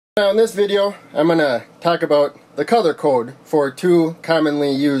Now in this video I'm going to talk about the color code for two commonly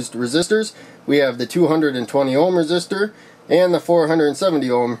used resistors. We have the 220 ohm resistor and the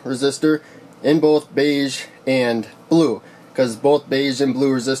 470 ohm resistor in both beige and blue, because both beige and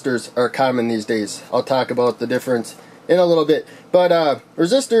blue resistors are common these days. I'll talk about the difference in a little bit. But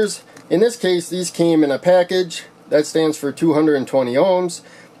resistors, in this case, these came in a package that stands for 220 ohms.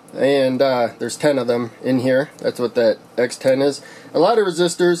 And there's 10 of them in here. That's what that X10 is. A lot of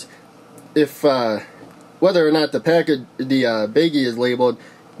resistors, if whether or not the package, the baggie is labeled,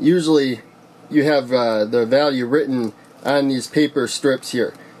 usually you have the value written on these paper strips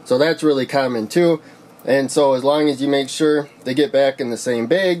here. So that's really common too. And so as long as you make sure they get back in the same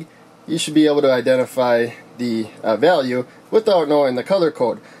bag, you should be able to identify the value without knowing the color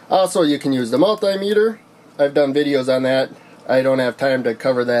code. Also, you can use the multimeter. I've done videos on that. I don't have time to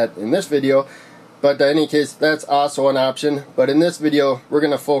cover that in this video, but in any case, that's also an option. But in this video, we're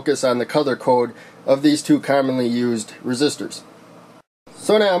going to focus on the color code of these two commonly used resistors.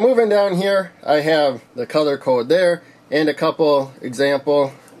 So now, moving down here, I have the color code there and a couple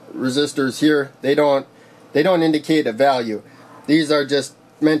example resistors here. They don't indicate a value. These are just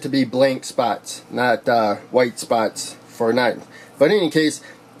meant to be blank spots, not white spots for 9. But in any case,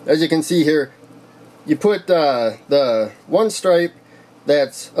 as you can see here, you put the one stripe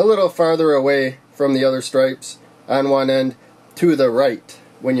that's a little farther away from the other stripes on one end to the right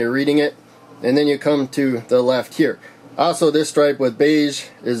when you're reading it, and then you come to the left here. Also, this stripe with beige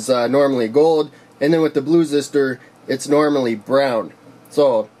is normally gold, and then with the blue resistor, it's normally brown.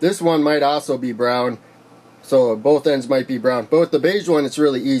 So this one might also be brown, so both ends might be brown. But with the beige one, it's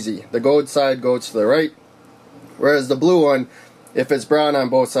really easy. The gold side goes to the right, whereas the blue one, if it's brown on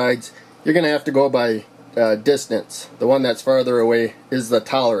both sides, you're going to have to go by distance. The one that's farther away is the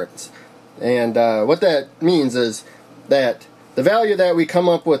tolerance. And what that means is that the value that we come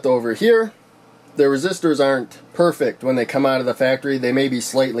up with over here, the resistors aren't perfect when they come out of the factory. They may be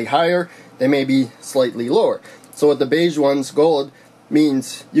slightly higher, they may be slightly lower. So with the beige ones, gold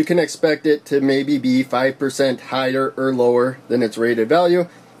means you can expect it to maybe be 5% higher or lower than its rated value.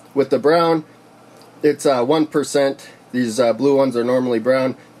 With the brown, it's 1%. These blue ones are normally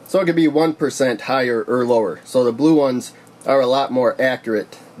brown. So it could be 1% higher or lower. So the blue ones are a lot more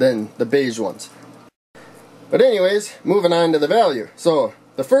accurate than the beige ones. But anyways, moving on to the value. So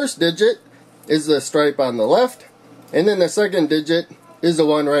the first digit is the stripe on the left, and then the second digit is the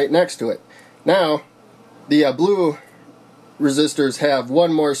one right next to it. Now, the blue resistors have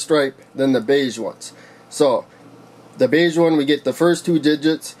one more stripe than the beige ones. So the beige one, we get the first 2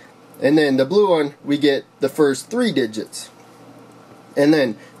 digits, and then the blue one, we get the first 3 digits. And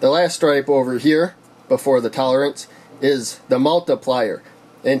then the last stripe over here, before the tolerance, is the multiplier.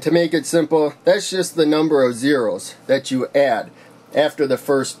 And to make it simple, that's just the number of zeros that you add after the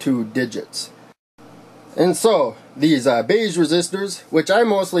first 2 digits. And so, these beige resistors, which I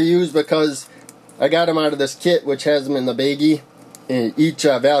mostly use because I got them out of this kit, which has them in the baggie, in each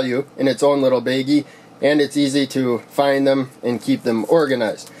value in its own little baggie, and it's easy to find them and keep them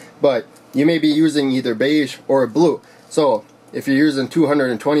organized. But you may be using either beige or blue. So if you're using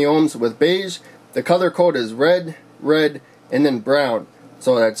 220 ohms with beige, the color code is red, red, and then brown.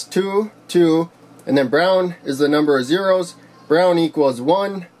 So that's 2, 2, and then brown is the number of zeros. Brown equals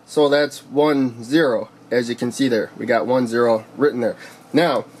 1, so that's 1, 0. As you can see there, we got 1, 0 written there.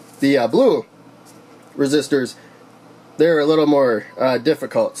 Now, the blue resistors, they're a little more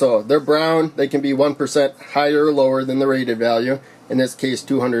difficult. So they're brown, they can be 1% higher or lower than the rated value. In this case,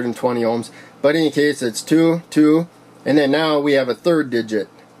 220 ohms. But in any case, it's 2, 2, and then now we have a third digit.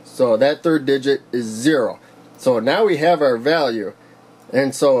 So that third digit is 0. So now we have our value.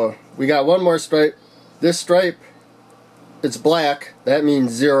 And so we got one more stripe. This stripe, it's black. That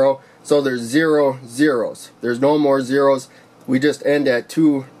means 0. So there's 0 zeros. There's no more zeros. We just end at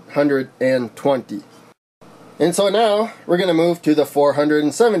 220. And so now we're going to move to the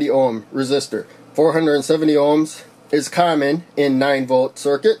 470 ohm resistor. 470 ohms is common in 9-volt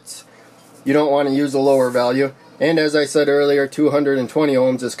circuits. You don't want to use a lower value. And as I said earlier, 220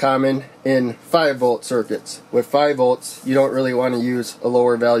 ohms is common in 5-volt circuits. With 5 volts, you don't really want to use a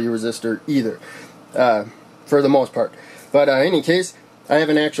lower value resistor either, for the most part. But in any case, I have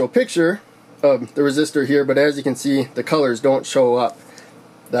an actual picture of the resistor here, but as you can see, the colors don't show up.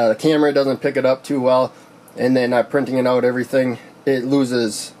 The camera doesn't pick it up too well, and then printing it out, everything, it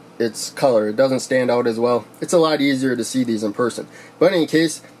loses its color. It doesn't stand out as well. It's a lot easier to see these in person. But in any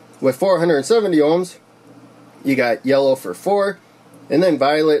case, with 470 ohms, you got yellow for 4, and then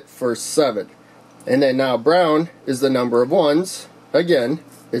violet for 7. And then now brown is the number of ones. Again,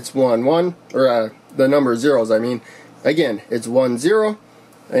 it's 1, 1, or the number of zeros, I mean. Again, it's 1, 0.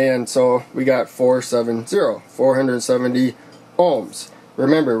 And so we got 470 ohms.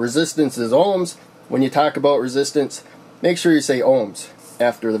 Remember, resistance is ohms. When you talk about resistance, make sure you say ohms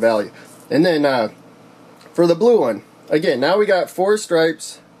after the value. And then for the blue one, again, now we got 4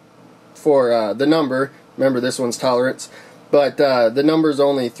 stripes for the number. Remember, this one's tolerance, but the number's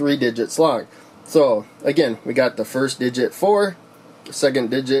only 3 digits long. So again, we got the first digit 4, the second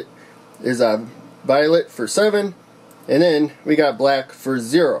digit is violet for 7, and then we got black for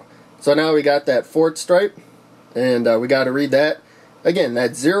 0. So now we got that 4th stripe, and we got to read that. Again,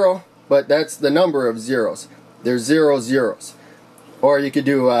 that's 0, but that's the number of zeros. There's 0 zeros. Or you could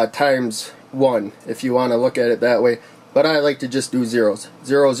do times 1 if you want to look at it that way. But I like to just do zeros.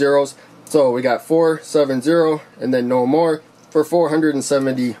 0 zeros. So we got 470 and then no more for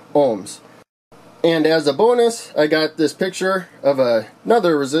 470 ohms. And as a bonus, I got this picture of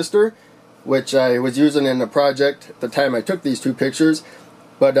another resistor, which I was using in the project at the time I took these 2 pictures.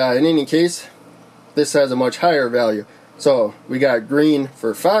 But in any case, this has a much higher value. So we got green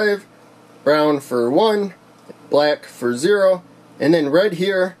for 5, brown for 1, black for 0, and then red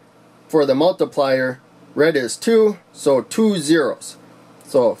here for the multiplier. Red is 2, so 2 zeros.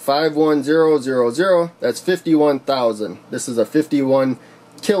 So 51000, that's 51,000. This is a 51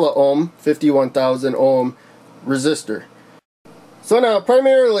 kilo ohm, 51,000 ohm resistor. So now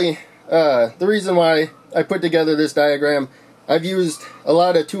primarily the reason why I put together this diagram, I've used a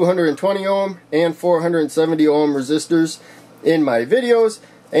lot of 220 ohm and 470 ohm resistors in my videos,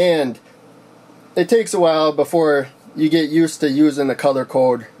 and it takes a while before you get used to using the color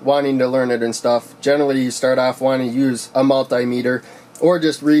code, wanting to learn it and stuff. Generally you start off wanting to use a multimeter or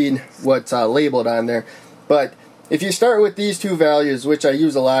just read what's labeled on there. But if you start with these 2 values, which I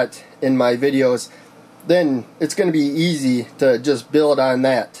use a lot in my videos, then it's going to be easy to just build on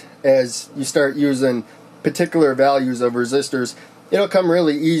that. As you start using particular values of resistors, it'll come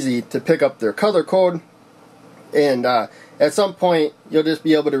really easy to pick up their color code, and at some point you'll just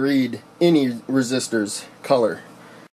be able to read any resistor's color.